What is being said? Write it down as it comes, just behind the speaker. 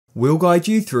We'll guide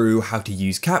you through how to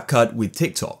use CapCut with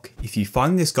TikTok. If you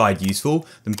find this guide useful,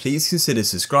 then please consider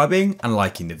subscribing and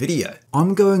liking the video.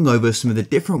 I'm going over some of the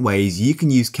different ways you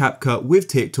can use CapCut with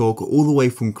TikTok, all the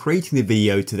way from creating the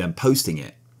video to then posting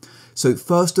it. So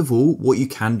first of all, what you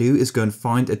can do is go and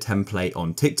find a template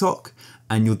on TikTok,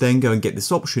 and you'll then go and get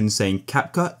this option saying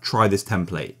CapCut, try this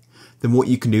template. Then what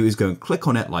you can do is go and click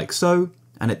on it like so,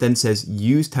 and it then says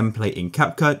use template in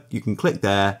CapCut. You can click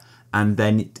there, and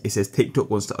then it says TikTok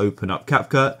wants to open up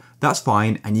CapCut. That's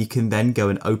fine, and you can then go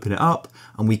and open it up,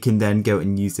 and we can then go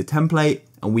and use the template,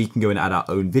 and we can go and add our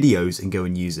own videos and go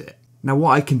and use it. Now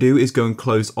what I can do is go and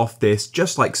close off this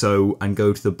just like so, and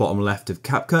go to the bottom left of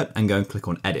CapCut and go and click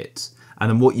on edit. And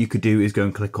then what you could do is go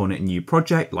and click on a new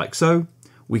project like so.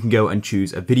 We can go and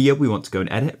choose a video we want to go and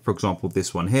edit. For example,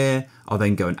 this one here, I'll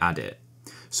then go and add it.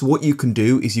 So what you can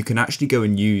do is you can actually go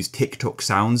and use TikTok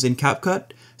sounds in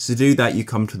CapCut. So to do that, you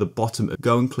come to the bottom,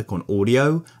 go and click on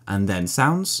audio and then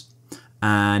sounds.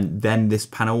 And then this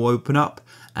panel will open up,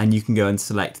 and you can go and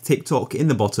select TikTok in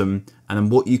the bottom. And then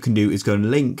what you can do is go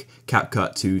and link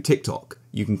CapCut to TikTok.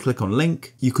 You can click on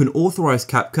link. You can authorize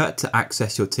CapCut to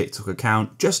access your TikTok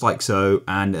account just like so,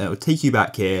 and it will take you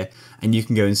back here, and you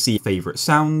can go and see favorite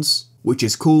sounds, which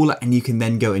is cool. And you can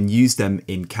then go and use them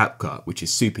in CapCut, which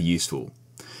is super useful.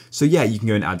 So yeah, you can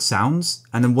go and add sounds,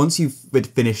 and then once you've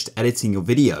finished editing your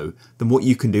video, then what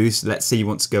you can do is, let's say you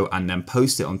want to go and then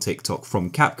post it on TikTok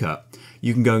from CapCut,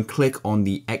 you can go and click on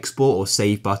the export or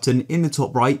save button. In the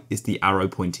top right is the arrow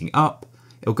pointing up.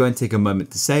 It'll go and take a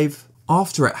moment to save.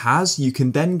 After it has, you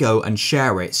can then go and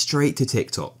share it straight to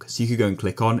TikTok. So you can go and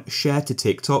click on share to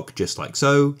TikTok just like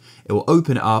so. It will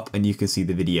open it up, and you can see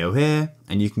the video here,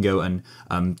 and you can go and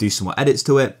do some more edits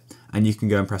to it. And you can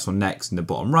go and press on next in the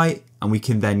bottom right, and we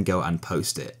can then go and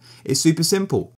post it. It's super simple.